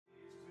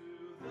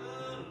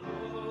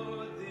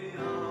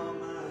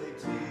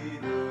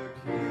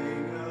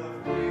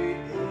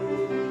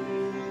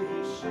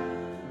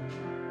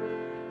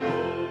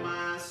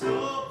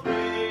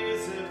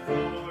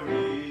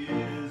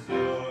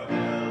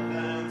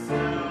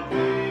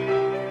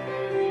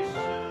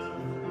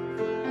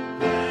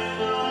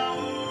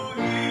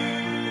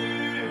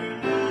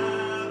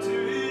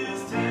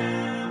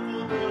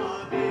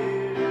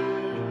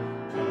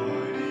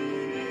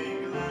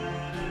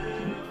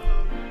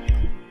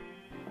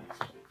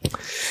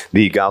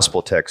The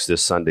gospel text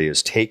this Sunday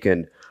is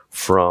taken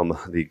from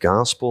the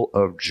Gospel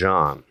of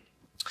John,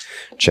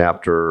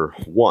 chapter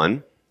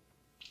 1,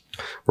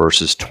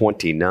 verses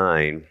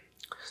 29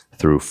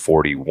 through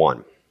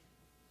 41.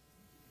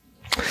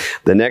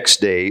 The next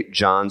day,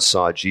 John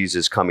saw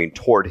Jesus coming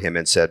toward him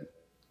and said,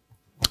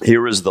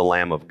 "Here is the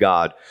Lamb of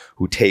God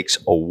who takes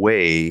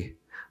away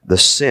the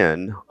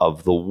sin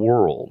of the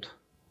world.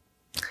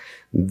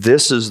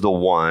 This is the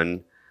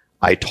one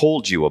I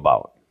told you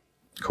about."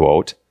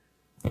 Quote,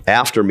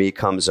 "After me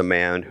comes a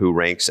man who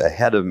ranks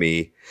ahead of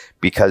me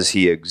because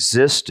he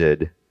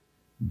existed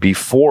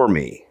before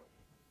me.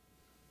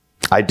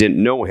 I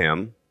didn't know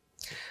him,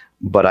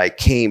 but I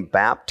came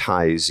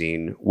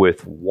baptizing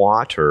with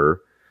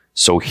water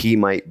so he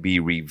might be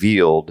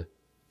revealed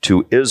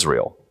to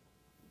Israel."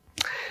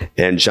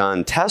 And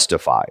John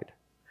testified,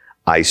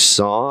 "I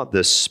saw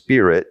the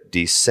Spirit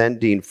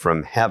descending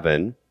from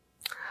heaven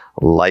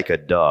like a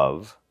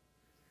dove,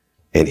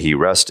 and he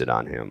rested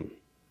on him.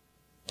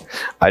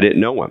 I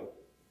didn't know him,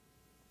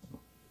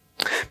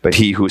 but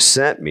he who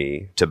sent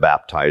me to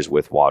baptize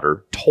with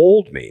water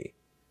told me,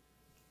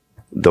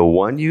 'The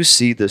one you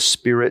see the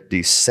Spirit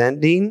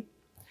descending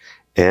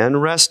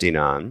and resting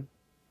on,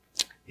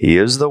 he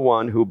is the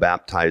one who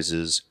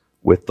baptizes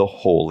with the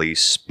Holy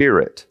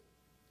Spirit.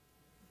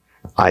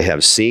 I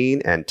have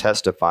seen and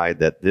testified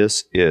that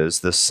this is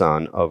the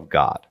Son of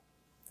God.'"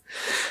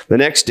 The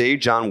next day,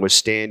 John was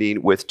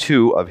standing with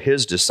two of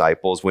his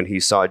disciples. When he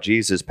saw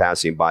Jesus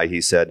passing by,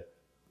 he said,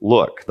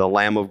 "Look, the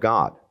Lamb of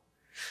God."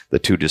 The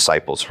two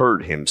disciples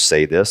heard him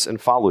say this and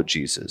followed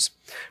Jesus.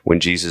 When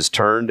Jesus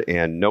turned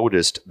and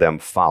noticed them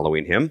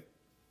following him,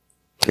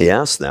 he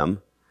asked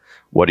them,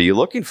 "What are you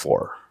looking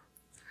for?"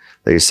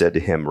 They said to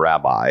him,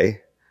 "Rabbi,"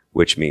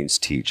 which means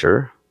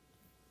teacher,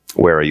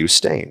 "where are you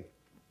staying?"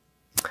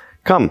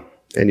 "Come,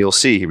 and you'll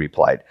see," he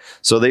replied.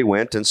 So they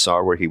went and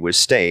saw where he was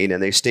staying,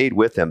 and they stayed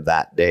with him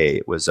that day.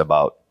 It was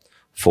about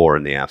 4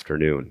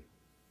 p.m.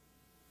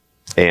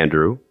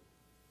 Andrew,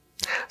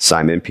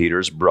 Simon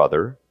Peter's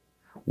brother,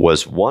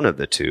 was one of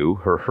the two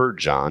who heard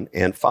John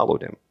and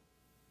followed him.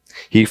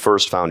 He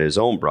first found his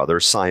own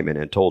brother, Simon,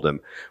 and told him,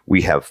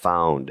 "We have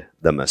found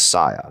the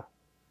Messiah,"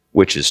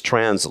 which is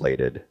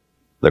translated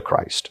the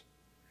Christ.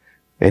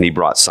 And he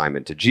brought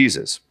Simon to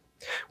Jesus.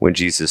 When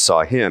Jesus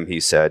saw him, he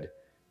said,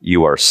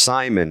 "You are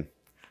Simon,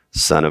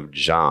 son of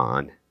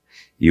John.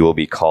 You will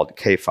be called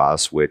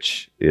Cephas,"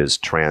 which is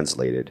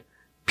translated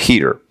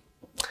Peter.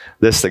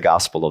 This is the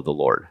gospel of the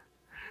Lord.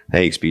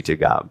 Thanks be to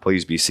God.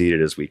 Please be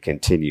seated as we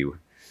continue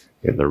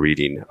in the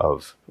reading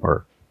of,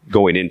 or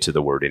going into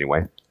the word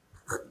anyway.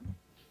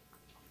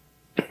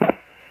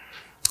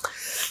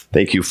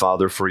 Thank you,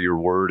 Father, for your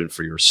word and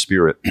for your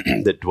Spirit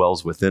that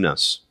dwells within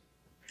us.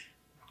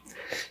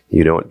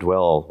 You don't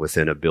dwell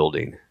within a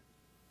building,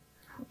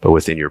 but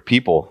within your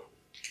people.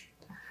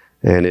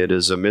 And it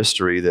is a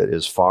mystery that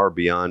is far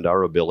beyond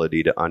our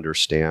ability to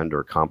understand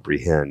or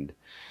comprehend.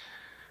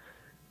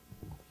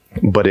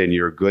 But in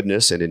your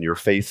goodness and in your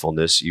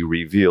faithfulness, you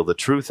reveal the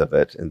truth of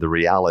it and the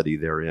reality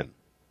therein.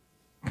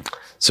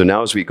 So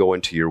now as we go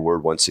into your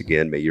word once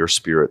again, may your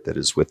Spirit that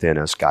is within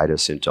us guide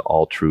us into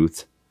all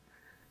truth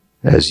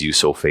as you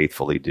so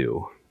faithfully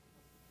do.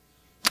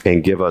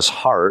 And give us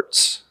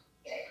hearts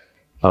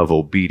of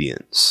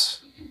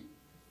obedience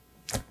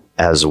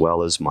as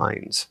well as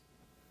minds.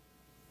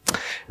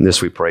 And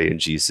this we pray in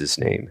Jesus'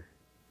 name.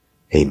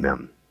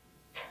 Amen.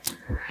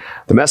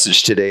 The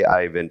message today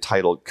I've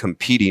entitled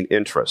Competing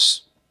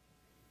Interests.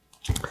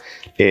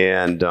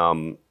 And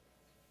the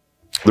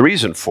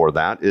reason for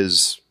that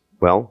is,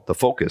 well, the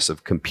focus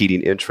of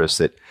competing interests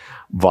that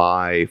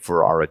vie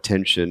for our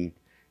attention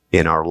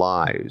in our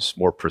lives,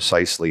 more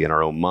precisely in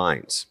our own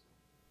minds.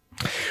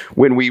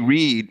 When we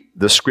read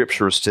the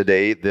scriptures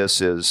today,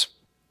 this is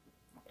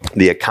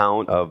the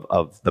account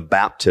of the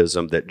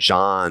baptism that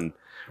John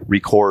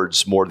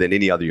records more than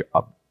any other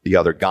the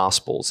other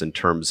gospels in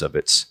terms of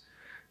its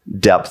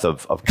depth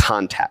of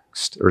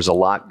context. There's a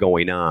lot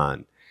going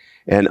on.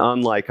 And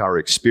unlike our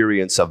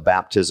experience of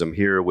baptism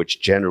here,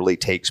 which generally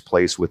takes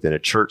place within a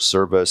church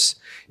service,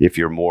 if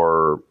you're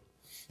more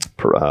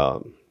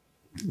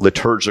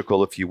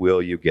liturgical, if you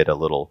will, you get a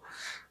little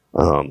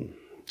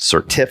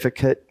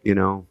certificate,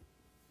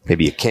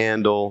 maybe a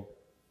candle,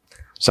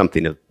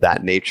 something of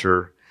that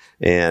nature.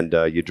 And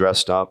you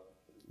dressed up,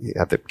 you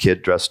have the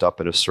kid dressed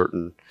up in a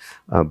certain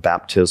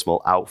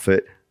baptismal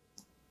outfit.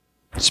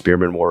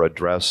 Spearman wore a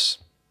dress,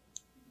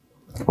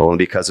 only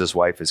because his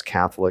wife is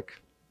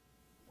Catholic.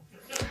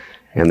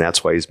 And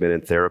that's why he's been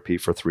in therapy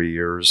for 3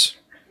 years.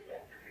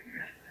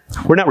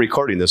 We're not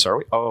recording this, are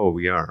we? Oh,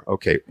 we are.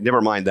 Okay,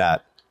 never mind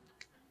that.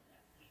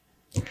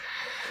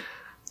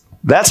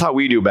 That's how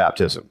we do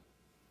baptism.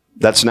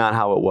 That's not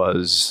how it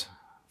was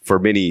for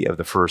many of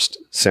the first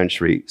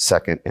century,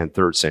 second and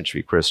third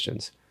century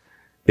Christians.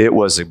 It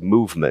was a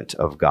movement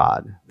of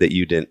God that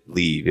you didn't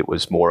leave. It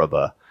was more of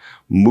a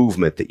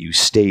movement that you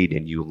stayed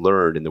and you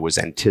learned, and there was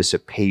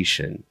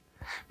anticipation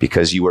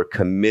because you were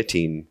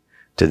committing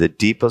to the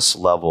deepest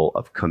level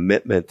of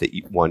commitment that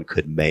one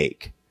could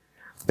make.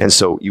 And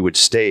so you would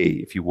stay,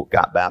 if you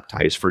got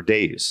baptized, for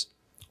days,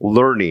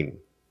 learning,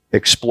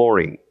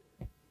 exploring,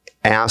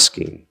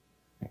 asking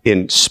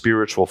in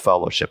spiritual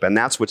fellowship. And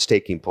that's what's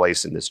taking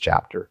place in this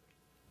chapter.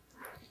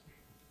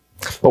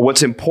 But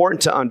what's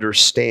important to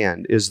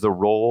understand is the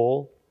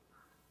role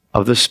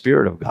of the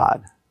Spirit of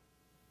God.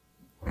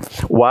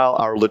 While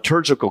our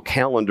liturgical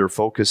calendar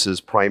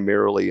focuses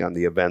primarily on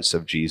the events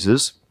of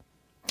Jesus,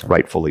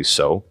 rightfully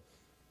so,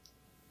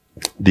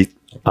 the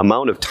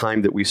amount of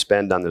time that we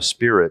spend on the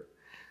Spirit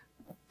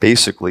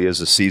basically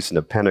is a season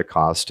of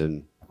Pentecost,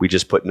 and we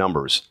just put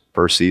numbers.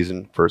 First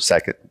season, first,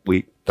 second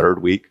week,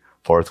 third week,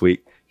 fourth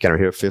week, can I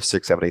hear fifth,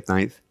 sixth, seventh, eighth,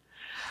 ninth?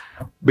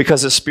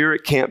 Because the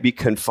Spirit can't be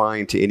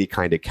confined to any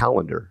kind of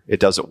calendar.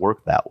 It doesn't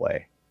work that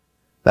way.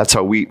 That's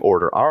how we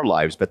order our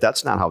lives, but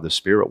that's not how the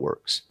Spirit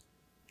works.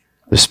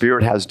 The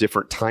Spirit has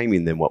different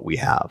timing than what we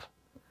have.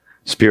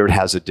 Spirit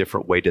has a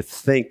different way to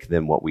think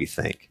than what we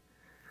think.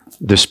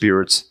 The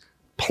Spirit's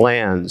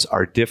plans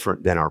are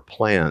different than our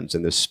plans.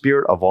 And the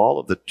Spirit of all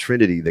of the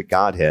Trinity, the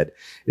Godhead,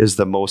 is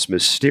the most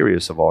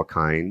mysterious of all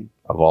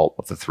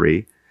of the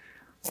three,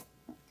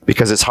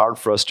 because it's hard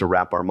for us to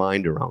wrap our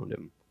mind around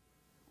him.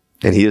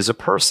 And he is a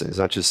person. He's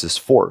not just this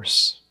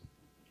force.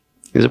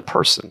 He's a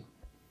person.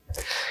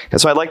 And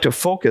so I'd like to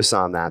focus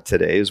on that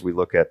today as we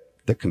look at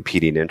the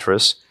competing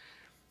interests.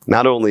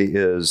 Not only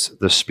is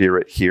the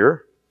Spirit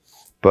here,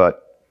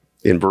 but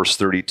in verse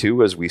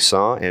 32, as we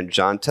saw, and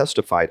John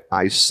testified,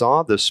 I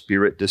saw the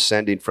Spirit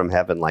descending from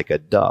heaven like a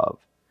dove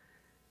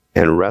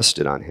and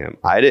rested on him.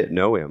 I didn't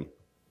know him.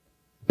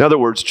 In other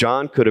words,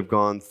 John could have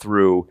gone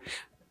through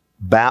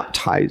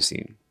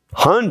baptizing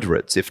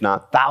hundreds, if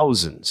not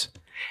thousands,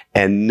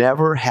 and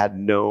never had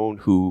known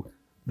who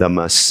the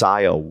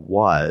Messiah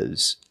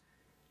was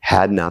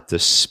had not the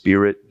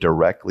Spirit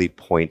directly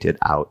pointed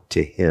out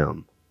to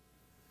him.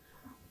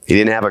 He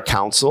didn't have a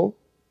council.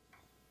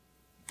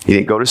 He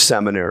didn't go to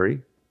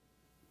seminary.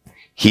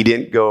 He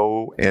didn't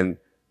go and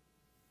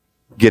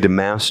get a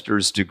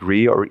master's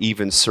degree or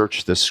even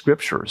search the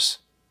scriptures.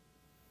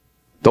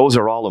 Those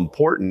are all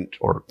important,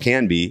 or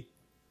can be,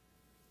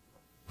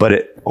 but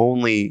it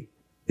only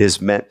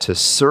is meant to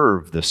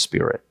serve the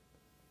Spirit.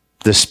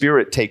 The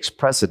Spirit takes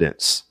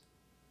precedence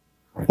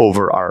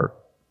over our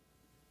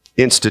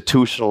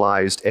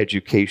institutionalized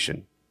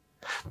education.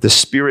 The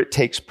Spirit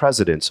takes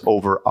precedence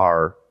over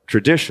our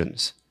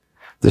traditions.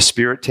 The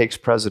Spirit takes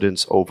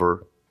precedence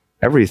over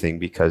everything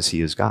because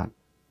he is God.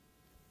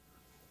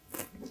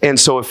 And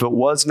so if it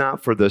was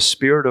not for the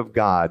Spirit of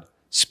God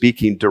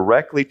speaking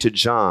directly to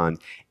John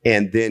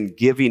and then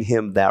giving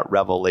him that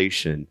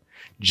revelation,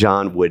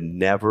 John would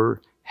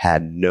never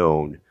have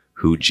known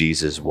who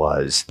Jesus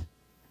was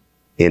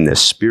in the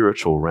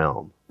spiritual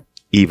realm,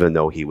 even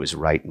though he was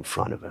right in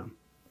front of him.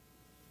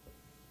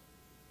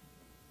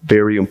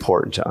 Very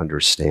important to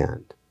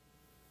understand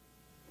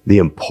the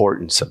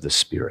importance of the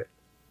Spirit.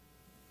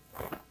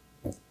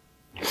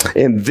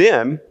 And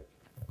then,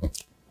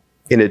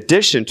 in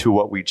addition to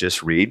what we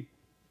just read,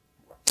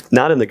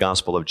 not in the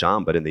Gospel of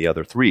John, but in the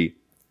other three,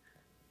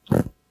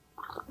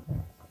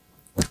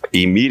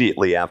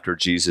 immediately after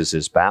Jesus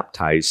is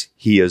baptized,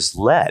 he is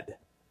led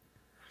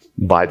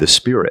by the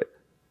Spirit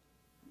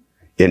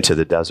into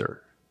the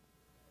desert.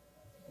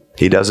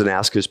 He doesn't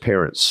ask his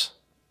parents,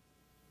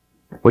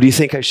 what do you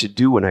think I should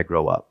do when I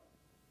grow up?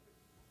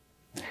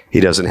 He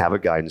doesn't have a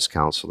guidance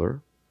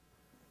counselor.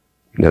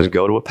 He doesn't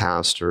go to a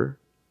pastor.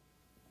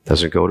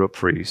 Doesn't go to a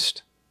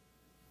priest.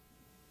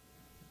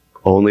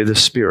 Only the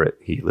Spirit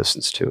he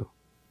listens to.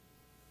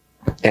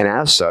 And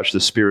as such, the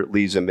Spirit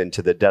leads him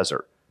into the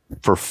desert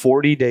for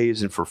 40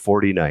 days and for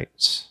 40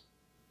 nights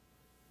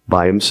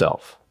by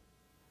himself.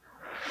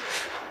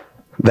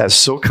 That's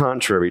so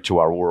contrary to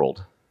our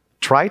world.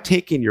 Try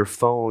taking your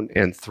phone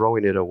and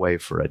throwing it away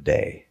for a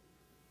day.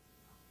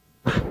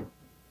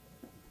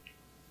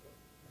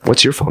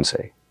 What's your phone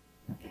say?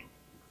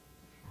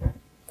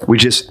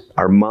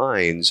 Our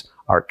minds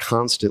are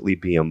constantly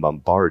being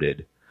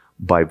bombarded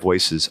by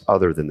voices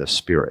other than the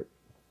Spirit.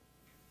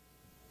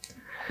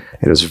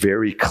 And it's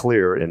very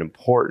clear and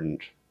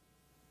important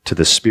to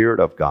the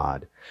Spirit of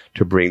God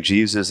to bring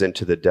Jesus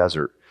into the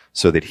desert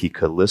so that he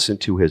could listen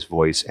to his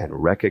voice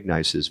and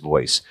recognize his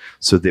voice,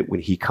 so that when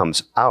he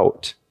comes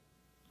out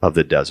of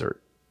the desert,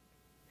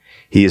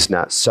 he is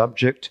not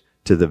subject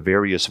to the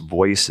various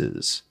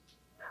voices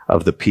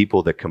of the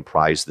people that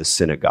comprise the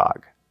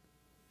synagogue,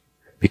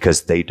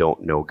 because they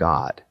don't know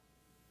God.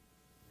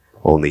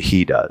 Only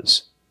he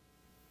does.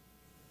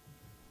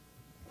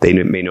 They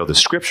may know the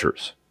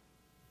scriptures.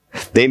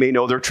 They may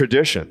know their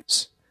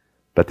traditions,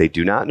 but they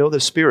do not know the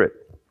Spirit,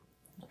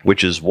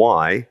 which is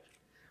why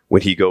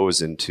when he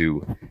goes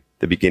into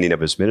the beginning of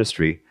his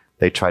ministry,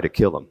 they try to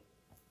kill him.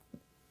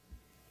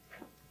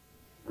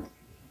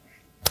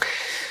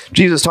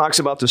 Jesus talks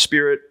about the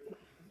Spirit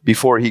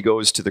before he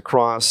goes to the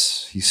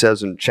cross. He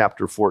says in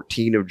chapter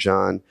 14 of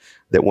John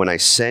that when I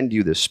send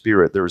you the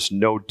Spirit, there's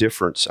no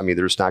difference. I mean,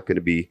 there's not going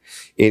to be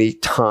any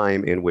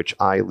time in which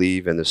I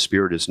leave and the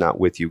Spirit is not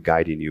with you,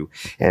 guiding you.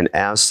 And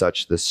as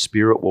such, the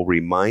Spirit will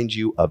remind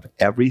you of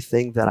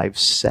everything that I've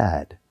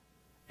said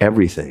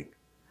Everything.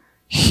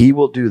 He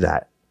will do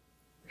that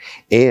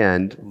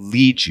and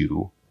lead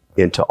you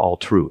into all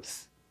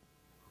truth.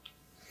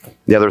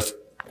 The other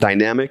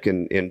dynamic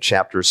in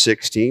chapter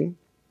 16,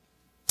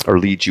 or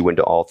lead you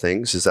into all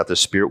things, is that the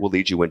Spirit will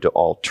lead you into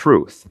all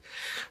truth.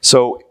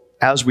 So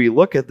as we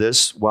look at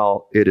this,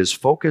 while it is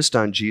focused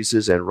on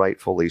Jesus, and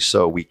rightfully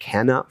so, we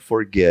cannot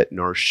forget,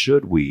 nor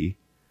should we,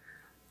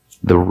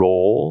 the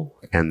role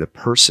and the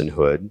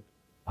personhood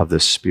of the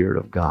Spirit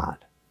of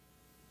God.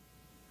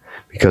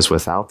 Because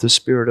without the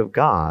Spirit of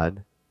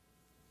God,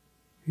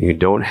 you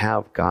don't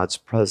have God's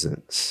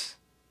presence.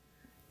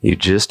 You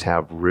just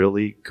have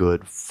really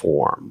good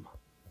form,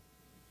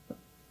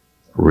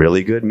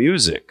 really good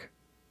music,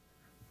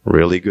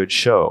 really good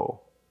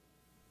show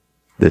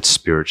that's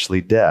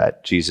spiritually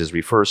dead. Jesus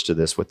refers to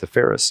this with the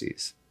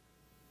Pharisees.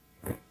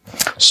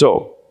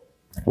 So,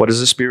 what does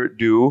the Spirit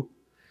do?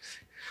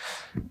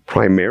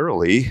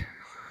 Primarily,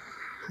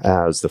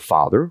 as the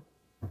Father,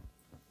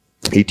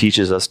 He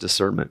teaches us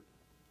discernment.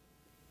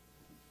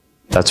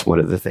 That's one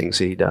of the things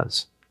that He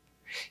does.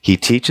 He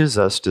teaches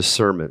us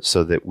discernment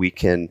so that we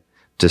can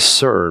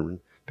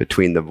discern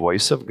between the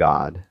voice of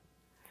God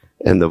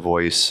and the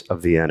voice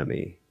of the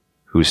enemy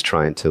who's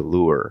trying to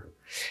lure.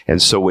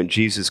 And so when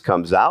Jesus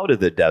comes out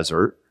of the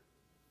desert,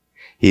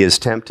 He is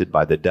tempted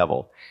by the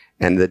devil.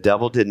 And the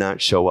devil did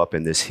not show up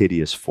in this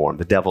hideous form.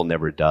 The devil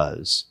never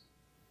does.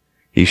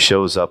 He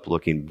shows up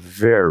looking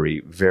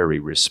very, very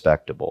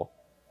respectable,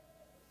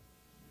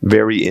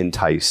 very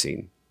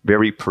enticing,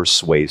 very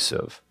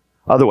persuasive.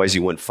 Otherwise,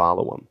 you wouldn't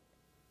follow Him.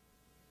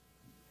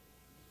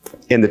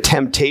 And the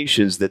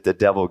temptations that the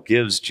devil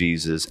gives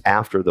Jesus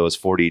after those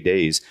 40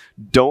 days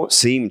don't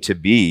seem to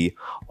be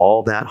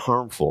all that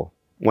harmful.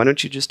 Why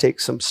don't you just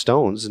take some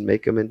stones and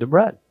make them into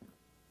bread?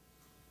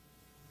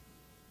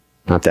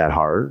 Not that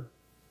hard.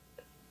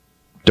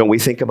 Don't we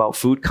think about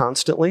food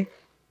constantly?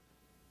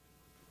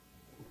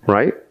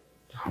 Right?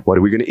 What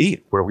are we going to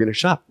eat? Where are we going to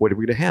shop? What are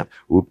we going to have?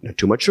 Ooh, not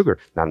too much sugar,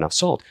 not enough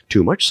salt,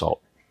 too much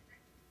salt.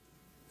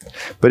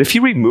 But if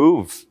you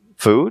remove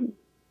food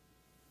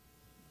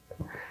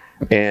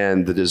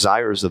and the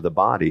desires of the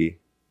body,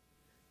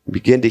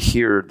 begin to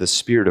hear the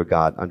Spirit of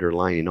God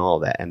underlying all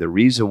that. And the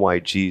reason why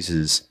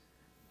Jesus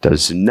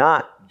does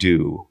not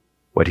do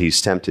what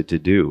He's tempted to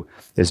do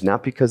is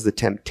not because the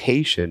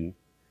temptation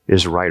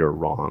is right or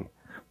wrong,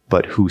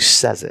 but who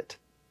says it.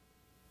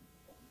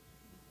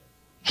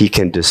 He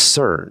can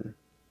discern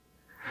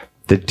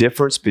the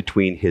difference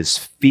between his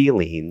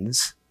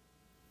feelings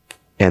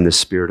and the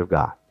Spirit of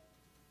God.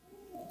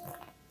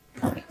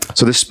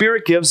 So the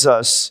Spirit gives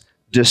us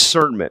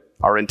discernment.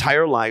 Our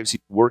entire lives,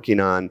 He's working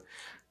on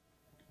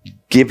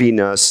giving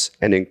us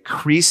an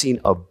increasing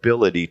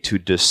ability to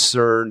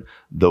discern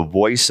the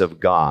voice of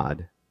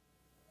God,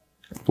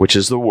 which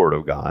is the Word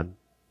of God,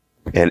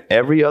 and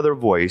every other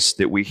voice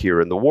that we hear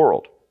in the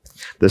world.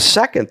 The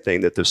second thing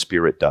that the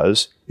Spirit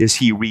does is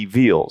He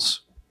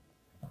reveals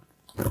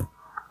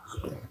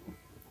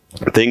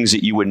things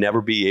that you would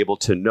never be able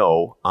to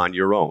know on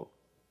your own.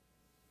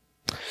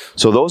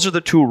 So those are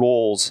the two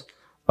roles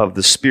of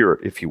the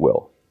Spirit, if you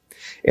will.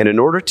 And in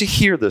order to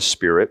hear the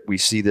Spirit, we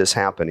see this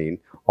happening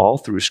all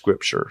through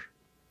Scripture.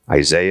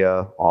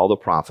 Isaiah, all the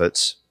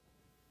prophets.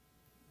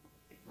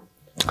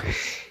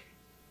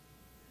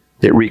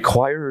 It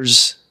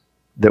requires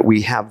that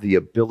we have the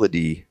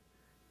ability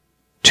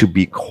to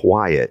be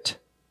quiet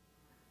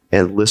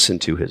and listen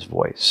to His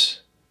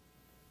voice.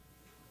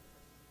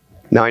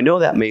 Now, I know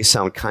that may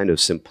sound kind of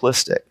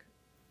simplistic,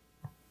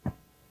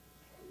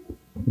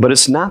 but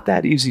it's not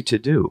that easy to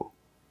do,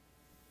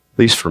 at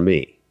least for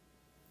me.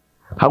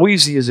 How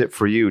easy is it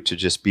for you to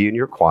just be in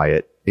your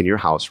quiet, in your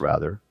house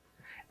rather,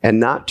 and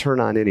not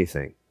turn on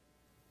anything?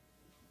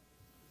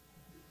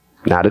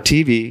 Not a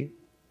TV,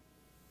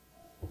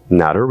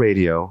 not a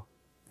radio.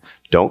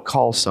 Don't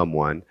call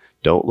someone.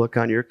 Don't look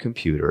on your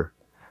computer,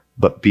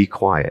 but be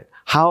quiet.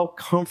 How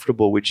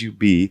comfortable would you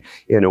be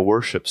in a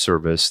worship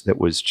service that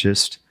was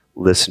just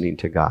listening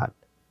to God?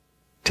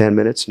 10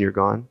 minutes and you're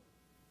gone?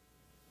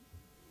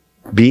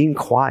 Being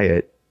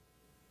quiet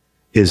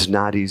is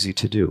not easy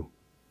to do,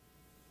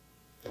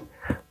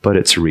 but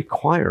it's a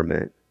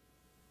requirement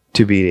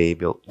to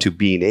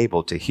being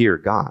able to hear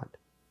God.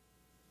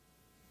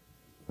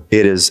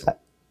 It is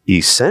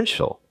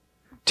essential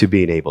to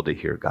being able to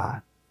hear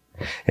God.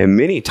 And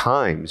many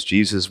times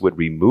Jesus would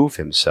remove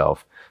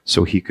Himself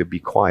so He could be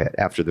quiet.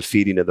 After the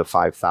feeding of the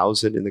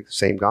 5,000 in the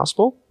same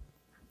gospel,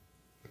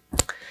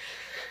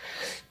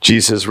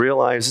 Jesus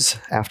realizes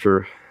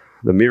after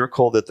the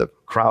miracle that the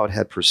crowd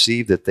had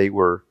perceived that they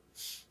were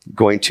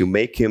going to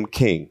make Him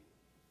king,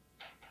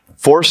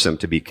 force Him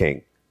to be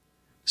king.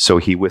 So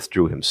He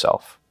withdrew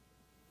Himself.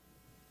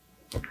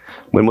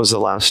 When was the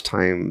last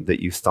time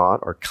that you thought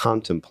or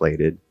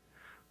contemplated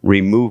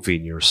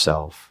removing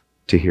yourself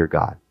to hear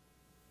God?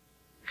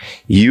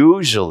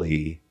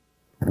 Usually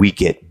we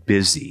get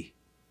busy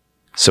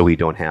so we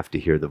don't have to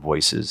hear the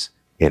voices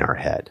in our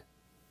head,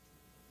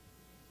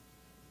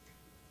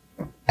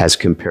 as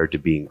compared to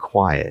being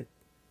quiet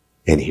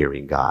and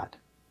hearing God.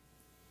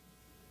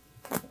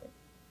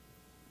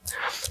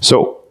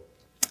 So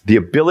The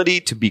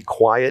ability to be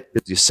quiet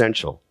is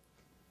essential.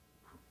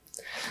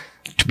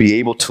 To be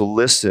able to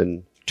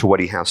listen to what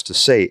he has to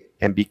say.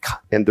 And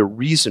the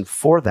reason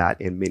for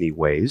that, in many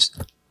ways,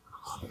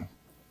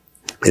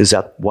 is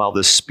that while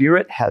the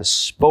Spirit has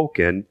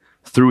spoken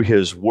through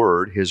his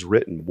word, his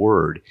written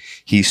word,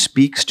 he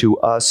speaks to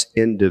us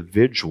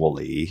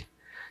individually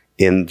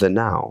in the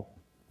now,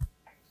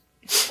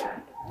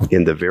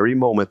 in the very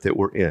moment that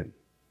we're in.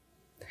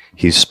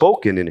 He's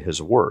spoken in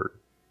his word,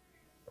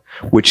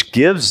 which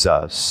gives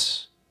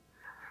us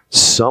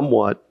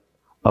somewhat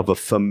of a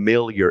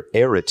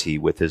familiarity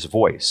with his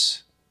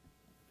voice.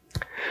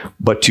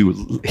 But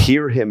to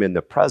hear him in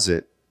the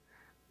present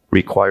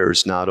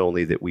requires not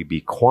only that we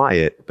be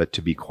quiet, but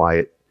to be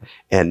quiet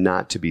and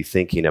not to be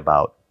thinking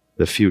about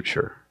the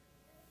future.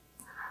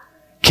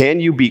 Can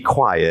you be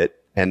quiet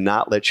and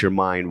not let your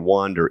mind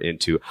wander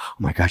into, oh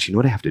my gosh, you know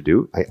what I have to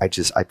do?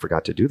 I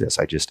forgot to do this.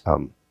 I just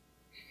can't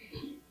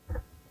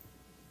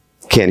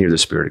hear the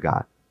Spirit of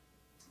God.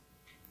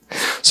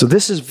 So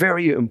this is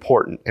very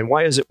important. And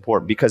why is it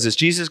important? Because as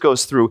Jesus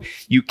goes through,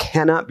 you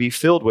cannot be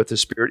filled with the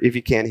Spirit if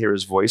you can't hear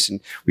his voice.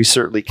 And we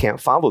certainly can't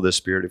follow the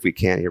Spirit if we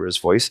can't hear his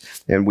voice.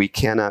 And we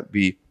cannot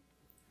be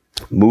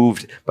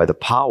moved by the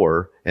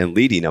power and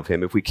leading of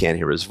him if we can't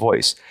hear his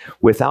voice.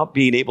 Without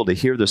being able to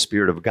hear the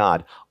Spirit of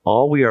God,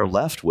 all we are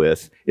left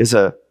with is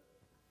a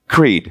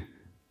creed.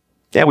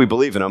 Yeah, we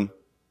believe in him.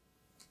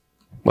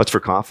 What's for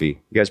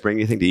coffee? You guys bring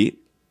anything to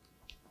eat?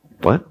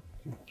 What?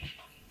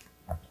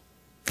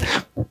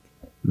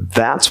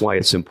 That's why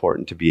it's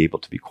important to be able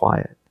to be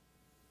quiet.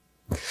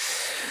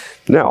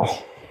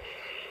 Now,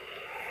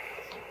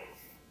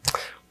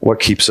 what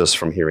keeps us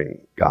from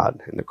hearing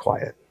God in the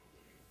quiet?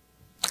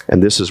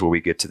 And this is where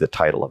we get to the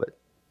title of it,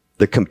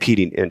 the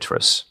competing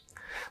interests.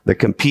 The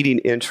competing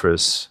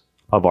interests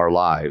of our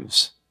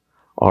lives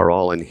are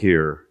all in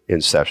here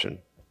in session.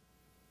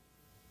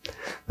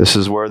 This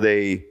is where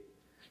they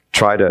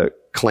try to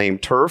claim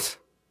turf.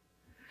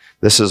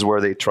 This is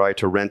where they try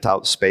to rent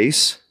out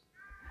space.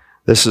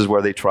 This is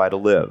where they try to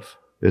live,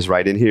 is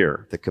right in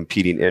here, the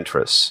competing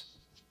interests.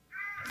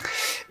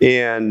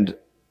 And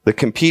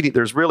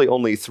there's really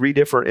only three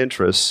different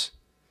interests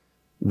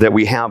that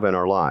we have in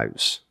our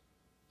lives.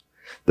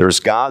 There's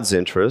God's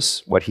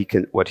interests, what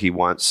he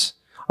wants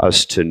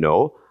us to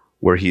know,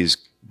 where he's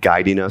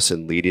guiding us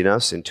and leading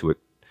us into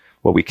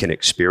what we can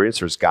experience.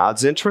 There's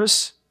God's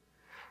interests.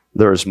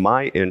 There's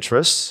my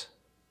interests,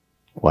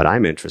 what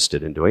I'm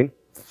interested in doing.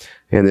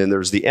 And then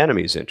there's the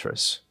enemy's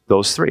interests,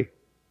 those three.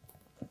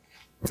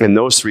 And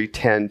those three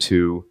tend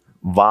to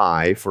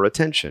vie for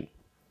attention.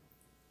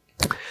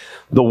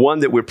 The one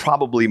that we're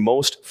probably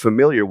most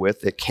familiar with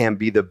that can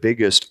be the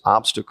biggest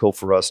obstacle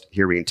for us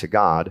hearing to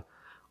God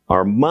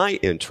are my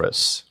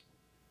interests.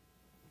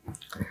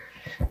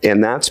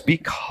 And that's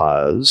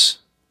because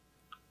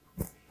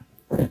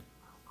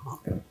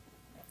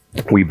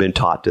we've been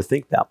taught to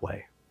think that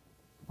way.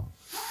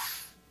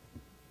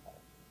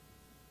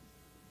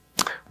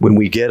 When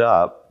we get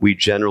up, we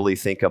generally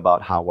think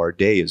about how our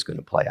day is going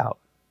to play out.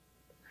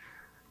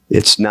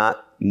 It's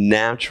not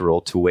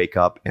natural to wake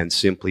up and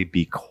simply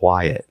be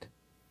quiet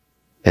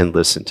and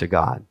listen to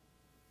God.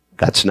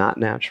 That's not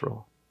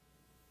natural.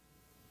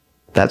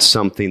 That's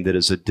something that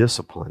is a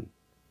discipline.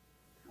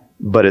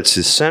 But it's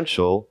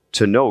essential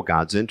to know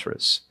God's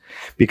interests.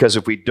 Because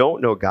if we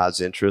don't know God's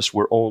interests,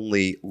 we're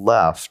only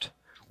left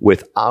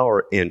with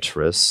our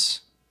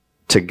interests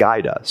to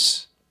guide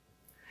us.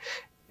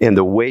 And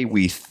the way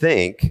we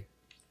think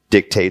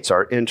dictates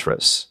our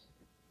interests.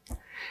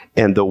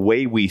 And the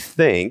way we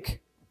think,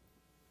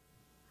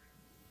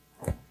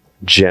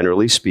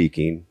 generally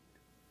speaking,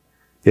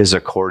 is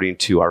according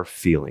to our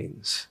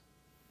feelings.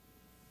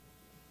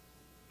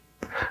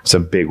 It's a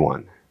big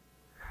one.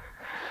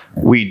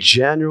 We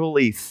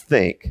generally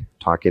think,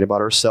 talking about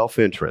our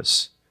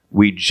self-interests,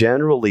 we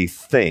generally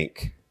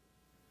think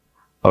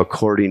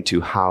according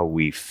to how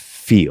we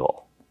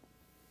feel,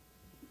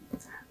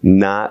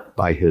 not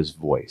by his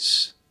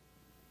voice.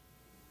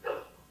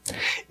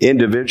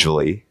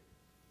 Individually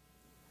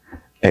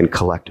and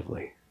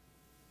collectively.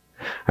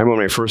 I remember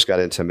when I first got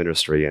into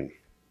ministry, and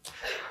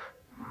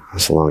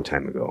that's a long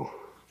time ago.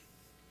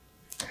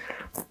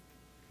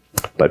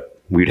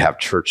 But we'd have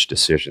church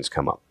decisions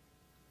come up.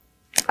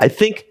 I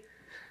think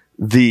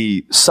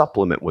the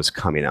supplement was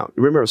coming out.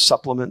 Remember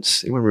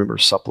supplements? Anyone remember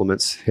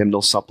supplements?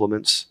 Hymnal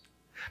supplements?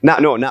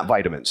 Not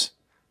vitamins.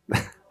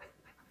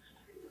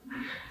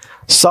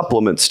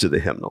 Supplements to the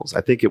hymnals.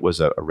 I think it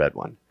was a red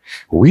one.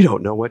 We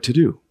don't know what to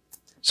do.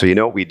 So you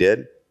know what we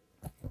did?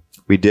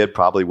 We did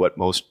probably what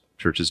most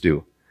churches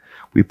do.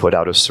 We put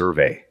out a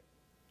survey.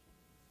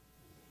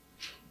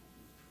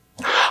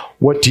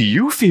 What do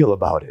you feel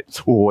about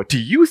it? What do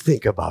you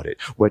think about it?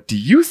 What do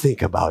you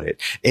think about it?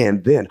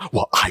 And then,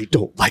 well, I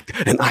don't like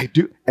that, and I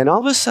do. And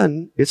all of a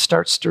sudden, it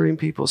starts stirring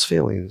people's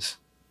feelings.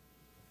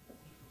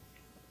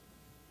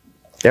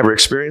 Ever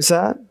experienced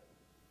that?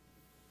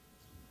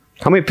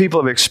 How many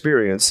people have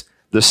experienced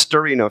the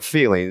stirring of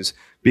feelings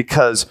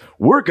because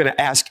we're going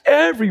to ask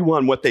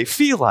everyone what they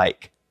feel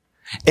like?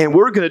 And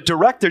we're going to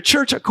direct the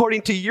church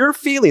according to your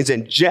feelings.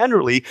 And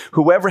generally,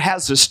 whoever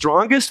has the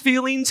strongest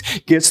feelings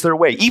gets their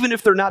way. Even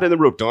if they're not in the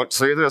room. Don't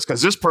say this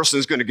because this person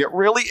is going to get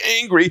really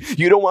angry.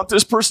 You don't want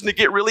this person to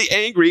get really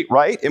angry,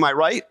 right? Am I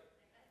right?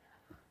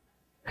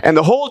 And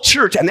the whole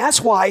church, and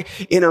that's why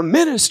in a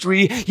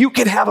ministry, you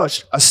can have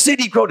a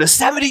city grow to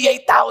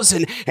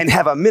 78,000 and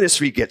have a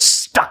ministry get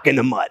stuck in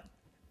the mud.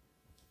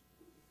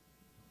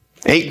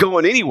 Ain't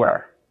going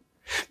anywhere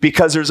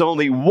because there's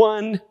only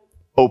one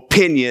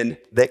opinion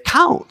that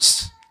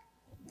counts,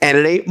 and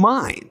it ain't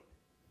mine,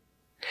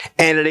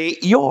 and it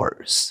ain't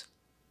yours.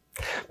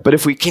 But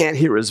if we can't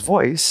hear his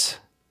voice,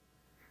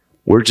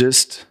 we're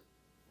just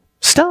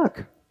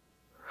stuck.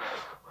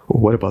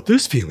 Well, what about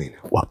this feeling?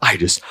 Well,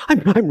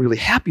 I'm really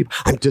happy.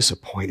 I'm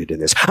disappointed in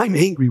this. I'm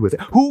angry with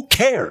it. Who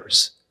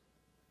cares?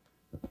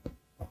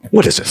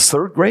 What is this,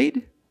 third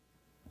grade?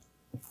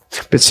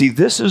 But see,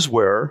 this is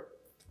where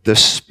the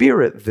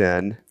Spirit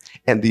then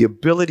and the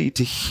ability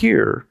to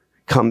hear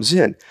comes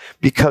in.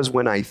 Because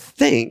when I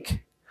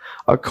think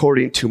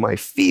according to my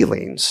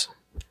feelings,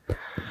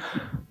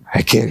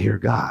 I can't hear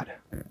God.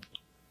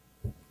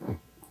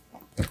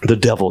 The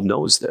devil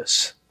knows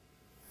this,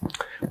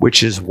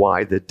 which is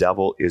why the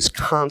devil is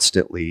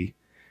constantly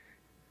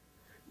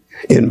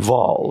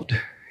involved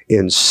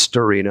in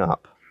stirring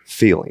up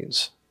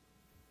feelings.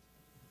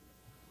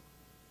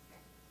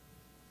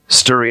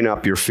 Stirring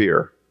up your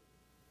fear.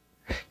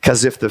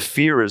 Because if the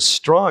fear is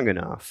strong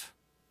enough,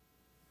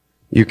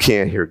 you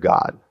can't hear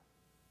God.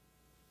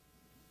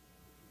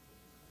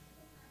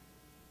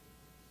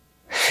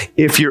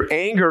 If your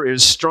anger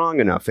is strong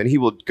enough, and he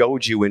will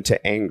goad you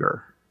into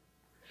anger,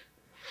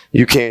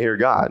 you can't hear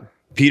God.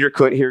 Peter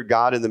couldn't hear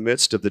God in the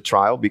midst of the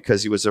trial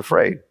because he was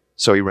afraid,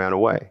 so he ran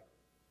away.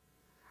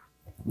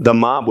 The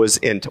mob was,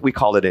 we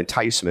call it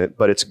enticement,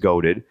 but it's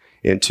goaded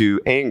into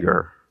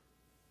anger.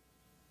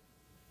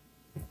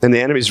 And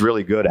the enemy's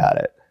really good at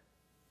it.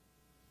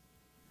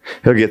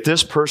 He'll get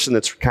this person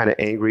that's kind of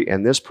angry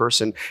and this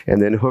person,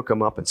 and then hook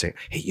them up and say,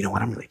 hey, you know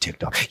what? I'm really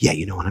ticked off. Yeah,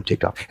 you know what? I'm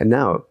ticked off. And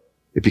now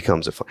it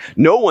becomes a fun.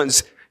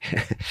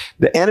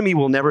 The enemy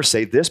will never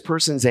say, this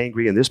person's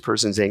angry and this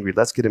person's angry.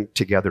 Let's get them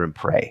together and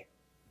pray.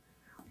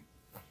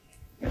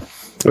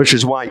 Which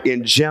is why,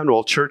 in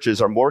general,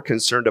 churches are more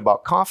concerned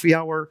about coffee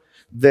hour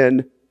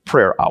than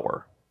prayer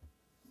hour.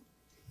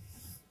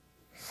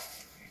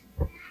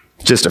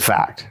 Just a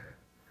fact.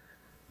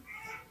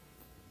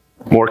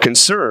 More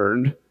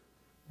concerned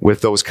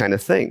with those kind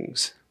of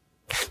things.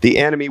 The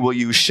enemy will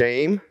use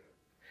shame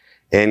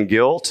and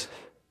guilt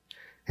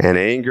and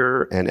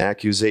anger and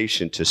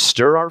accusation to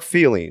stir our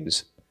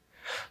feelings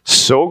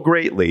so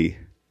greatly.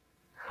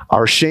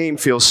 Our shame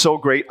feels so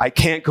great, I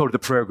can't go to the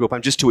prayer group.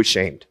 I'm just too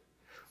ashamed.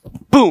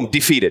 Boom,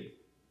 defeated.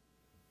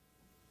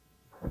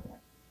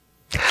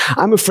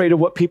 I'm afraid of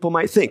what people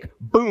might think.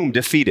 Boom,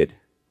 defeated.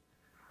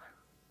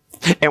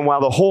 And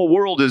while the whole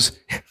world is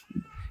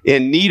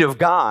in need of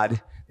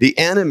God, the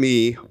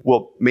enemy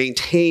will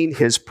maintain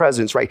his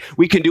presence, right?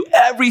 We can do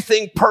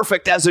everything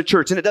perfect as a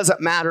church, and it doesn't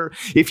matter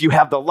if you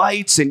have the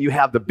lights and you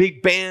have the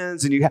big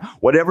bands and you have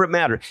whatever it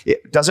matters.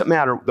 It doesn't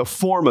matter the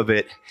form of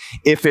it.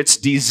 If it's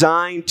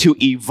designed to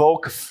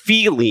evoke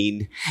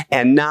feeling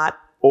and not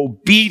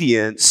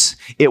obedience,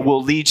 it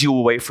will lead you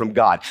away from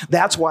God.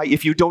 That's why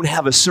if you don't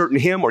have a certain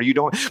hymn or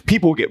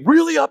people get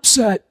really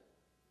upset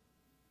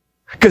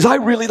because I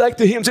really like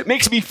the hymns. It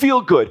makes me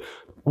feel good.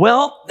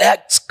 Well,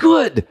 that's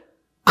good.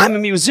 I'm a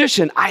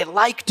musician. I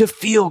like to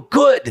feel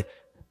good,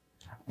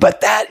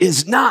 but that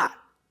is not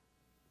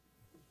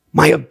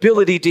my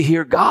ability to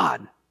hear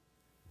God.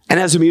 And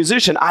as a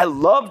musician, I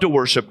love to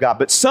worship God,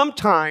 but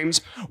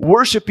sometimes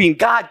worshiping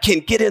God can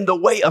get in the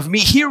way of me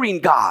hearing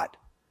God.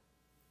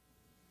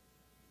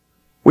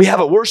 We have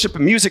a worship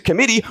and music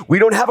committee. We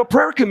don't have a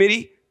prayer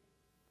committee.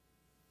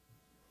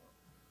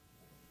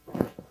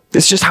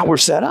 It's just how we're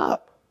set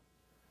up.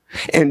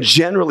 And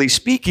generally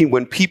speaking,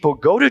 when people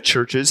go to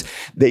churches,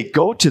 they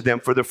go to them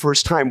for the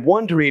first time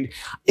wondering,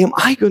 am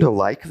I going to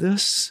like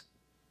this?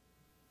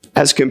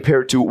 As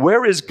compared to,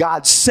 where is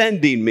God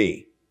sending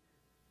me?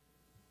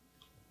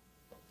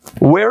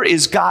 Where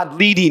is God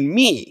leading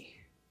me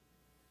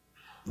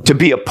to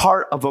be a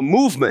part of a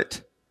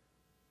movement?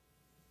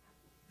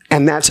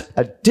 And that's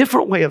a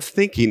different way of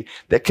thinking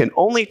that can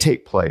only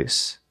take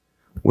place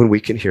when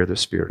we can hear the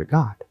Spirit of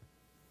God.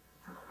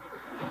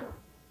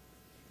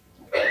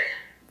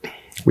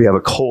 We have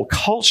a whole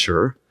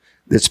culture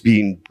that's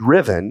being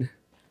driven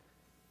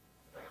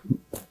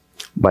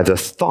by the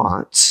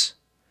thoughts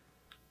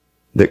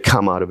that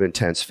come out of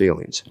intense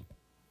feelings.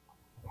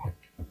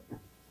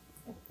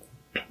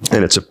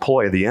 And it's a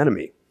ploy of the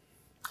enemy.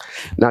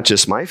 Not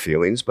just my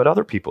feelings, but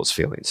other people's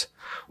feelings.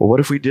 Well, what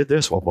if we did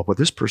this? Well, what would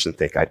this person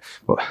think?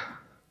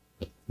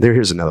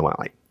 Here's another one.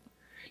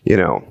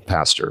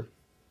 Pastor,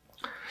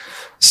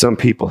 some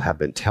people have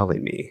been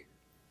telling me.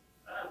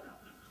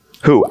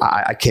 Who?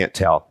 I can't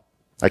tell.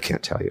 I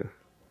can't tell you.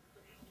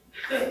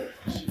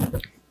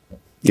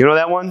 You know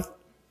that one?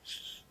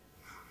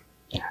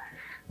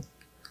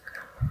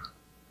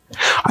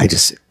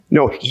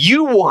 No,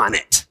 you want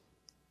it.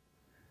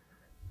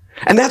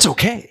 And that's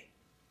okay.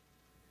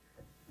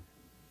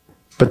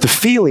 But the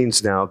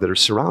feelings now that are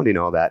surrounding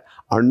all that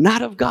are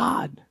not of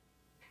God.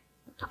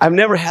 I've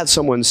never had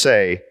someone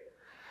say,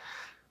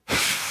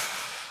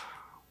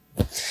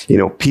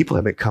 people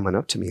have been coming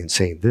up to me and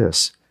saying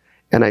this,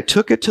 and I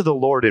took it to the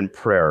Lord in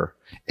prayer,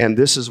 and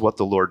this is what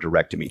the Lord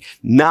directed me.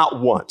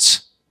 Not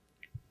once.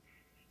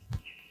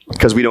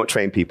 Because we don't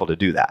train people to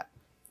do that.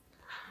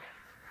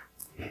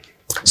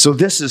 So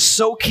this is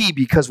so key,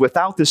 because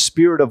without the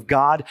Spirit of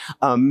God,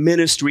 a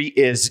ministry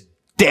is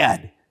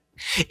dead.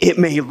 It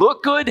may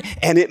look good,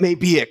 and it may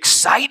be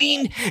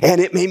exciting,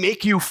 and it may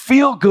make you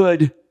feel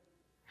good,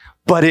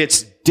 but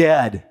it's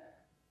dead.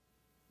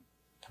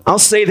 I'll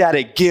say that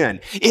again.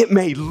 It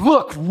may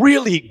look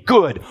really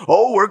good.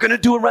 Oh, we're going to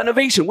do a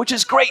renovation, which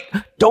is great.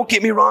 Don't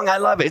get me wrong. I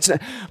love it.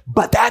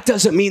 But that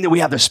doesn't mean that we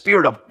have the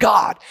Spirit of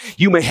God.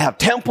 You may have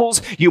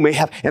temples.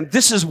 And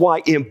this is why,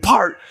 in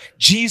part,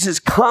 Jesus'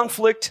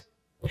 conflict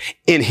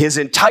in his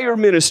entire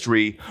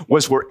ministry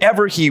was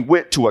wherever he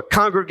went to a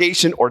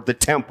congregation or the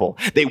temple,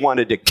 they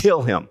wanted to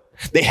kill him.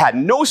 They had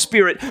no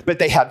spirit, but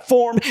they had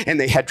form, and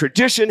they had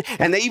tradition,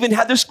 and they even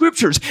had the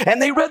scriptures,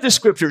 and they read the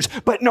scriptures,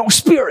 but no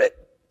spirit.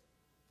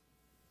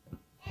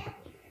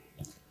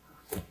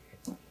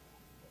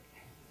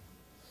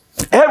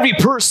 Every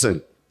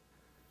person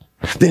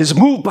that is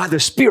moved by the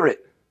Spirit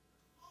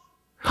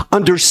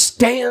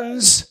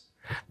understands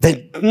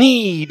the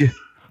need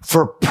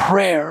for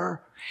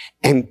prayer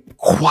and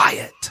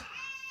quiet.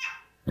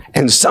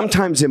 And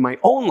sometimes in my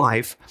own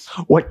life,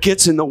 what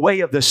gets in the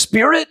way of the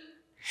Spirit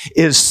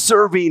is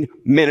serving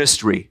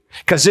ministry.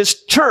 Because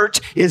this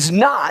church is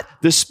not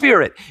the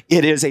Spirit.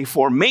 It is a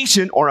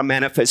formation or a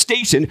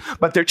manifestation,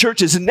 but the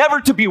church is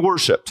never to be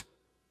worshiped.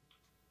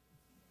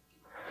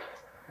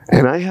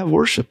 And I have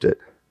worshiped it.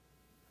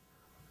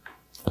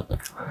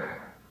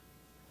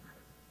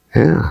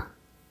 Yeah.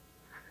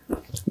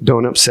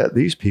 Don't upset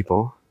these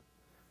people,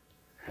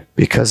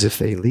 because if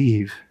they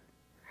leave,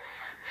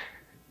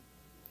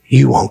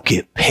 you won't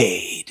get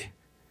paid.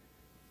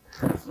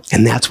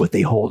 And that's what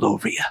they hold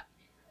over you.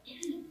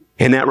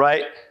 Isn't that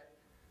right?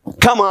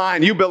 Come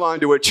on, you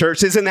belong to a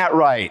church. Isn't that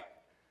right?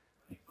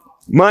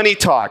 Money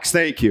talks.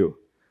 Thank you.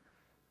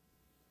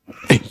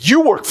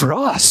 You work for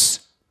us.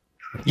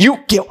 You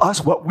give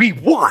us what we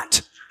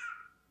want.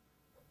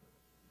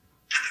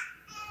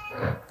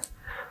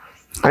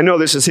 I know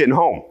this is hitting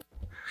home,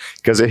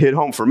 because it hit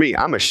home for me.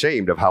 I'm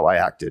ashamed of how I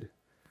acted.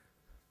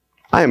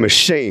 I am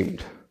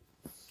ashamed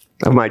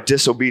of my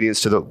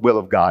disobedience to the will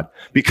of God,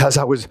 because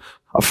I was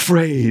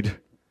afraid.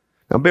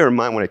 Now, bear in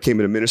mind, when I came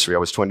into ministry, I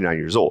was 29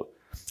 years old.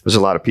 There's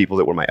a lot of people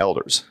that were my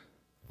elders.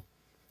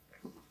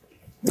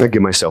 I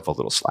give myself a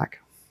little slack.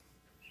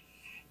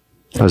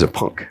 I was a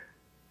punk.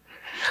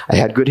 I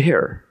had good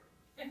hair.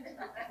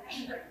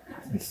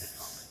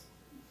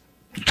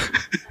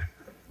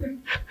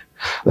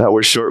 That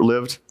was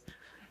short-lived.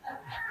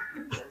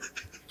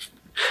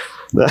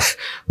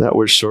 That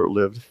was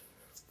short-lived.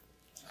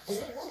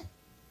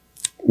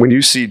 When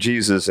you see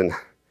Jesus and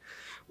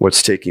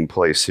what's taking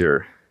place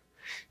here,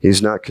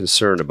 he's not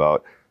concerned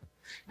about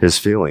his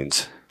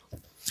feelings.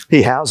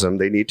 He has them.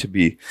 They need to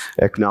be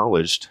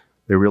acknowledged.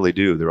 They really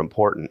do. They're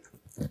important.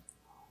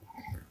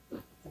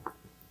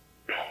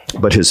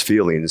 But his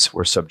feelings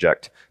were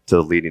subject to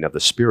the leading of the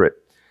Spirit.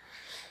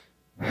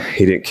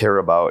 He didn't care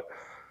about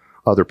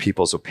other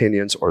people's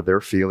opinions or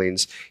their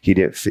feelings. He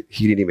didn't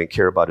even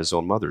care about his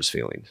own mother's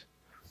feelings,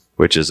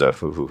 which is a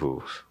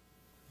hoo-hoo-hoo.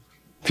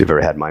 If you've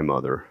ever had my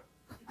mother,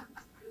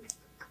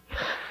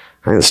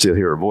 I can still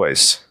hear her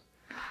voice.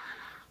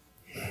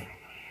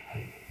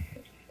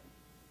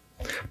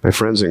 My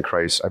friends in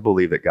Christ, I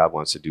believe that God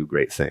wants to do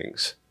great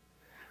things,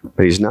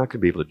 but he's not going to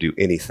be able to do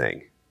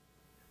anything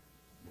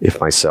if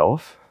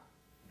myself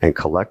and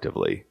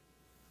collectively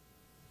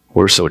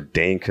we're so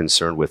dang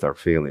concerned with our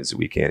feelings that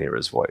we can't hear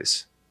his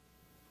voice.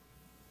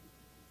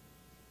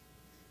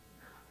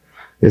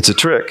 It's a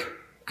trick,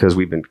 because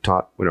we've been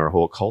taught in our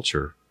whole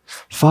culture,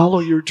 follow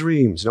your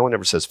dreams. No one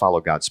ever says follow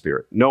God's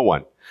Spirit. No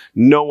one.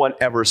 No one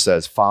ever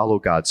says follow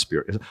God's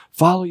Spirit.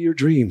 Follow your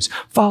dreams.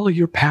 Follow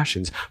your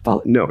passions.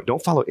 No,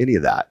 don't follow any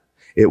of that.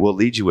 It will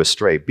lead you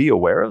astray. Be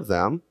aware of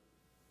them.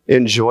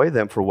 Enjoy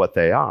them for what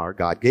they are.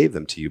 God gave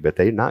them to you, but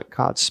they're not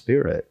God's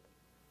Spirit.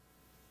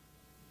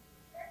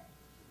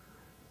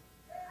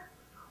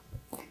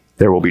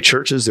 There will be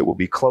churches that will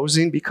be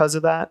closing because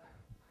of that,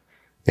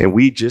 and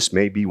we just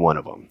may be one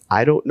of them.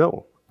 I don't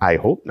know. I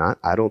hope not.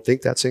 I don't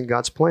think that's in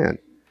God's plan.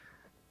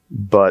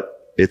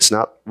 But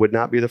would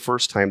not be the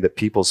first time that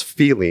people's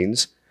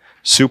feelings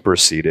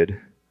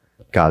superseded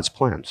God's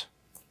plans.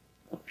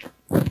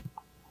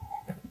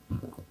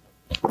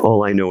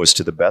 All I know is,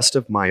 to the best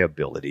of my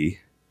ability,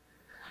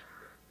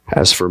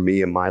 as for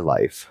me and my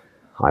life,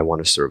 I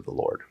want to serve the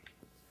Lord.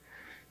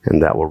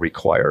 And that will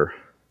require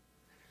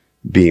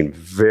being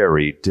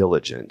very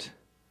diligent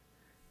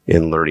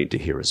in learning to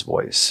hear his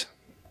voice.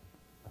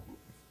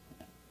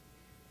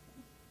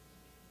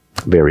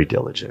 Very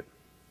diligent.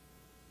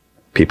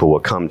 People will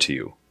come to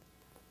you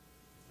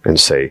and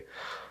say,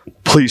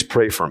 please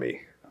pray for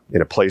me,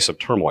 in a place of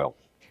turmoil.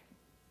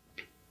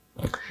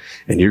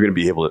 And you're going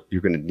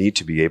to need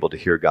to be able to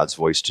hear God's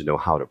voice to know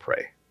how to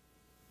pray.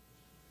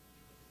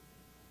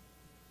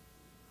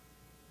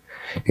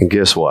 And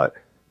guess what?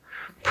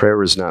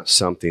 Prayer is not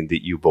something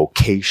that you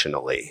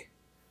vocationally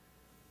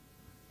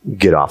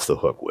get off the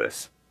hook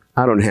with.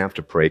 I don't have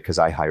to pray because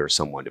I hire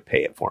someone to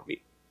pay for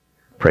me.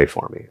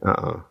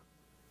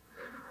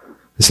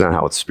 It's not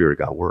how the Spirit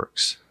of God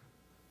works.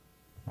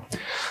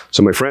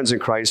 So my friends in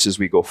Christ, as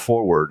we go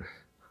forward,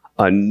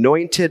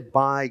 anointed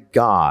by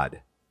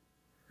God,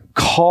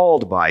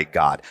 called by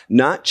God,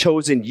 not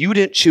chosen. You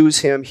didn't choose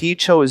him, he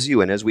chose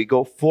you. And as we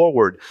go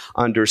forward,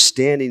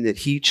 understanding that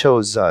he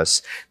chose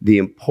us, the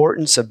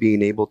importance of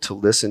being able to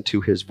listen to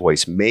his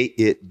voice, may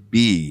it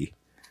be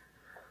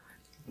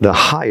the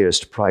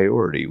highest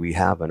priority we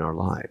have in our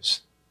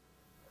lives,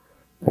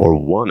 or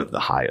one of the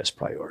highest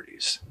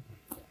priorities.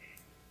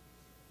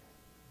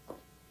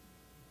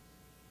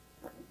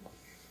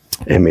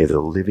 And may the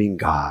living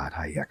God,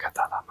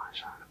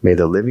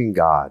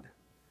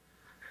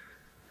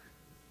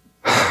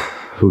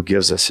 who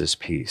gives us his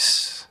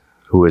peace,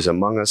 who is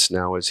among us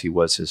now as he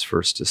was his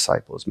first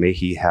disciples, may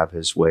he have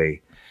his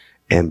way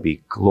and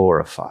be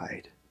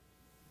glorified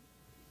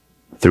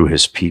through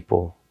his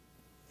people,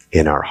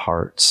 in our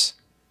hearts,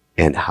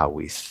 and how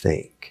we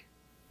think.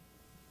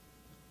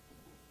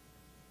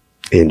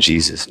 In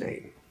Jesus'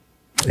 name,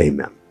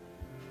 amen.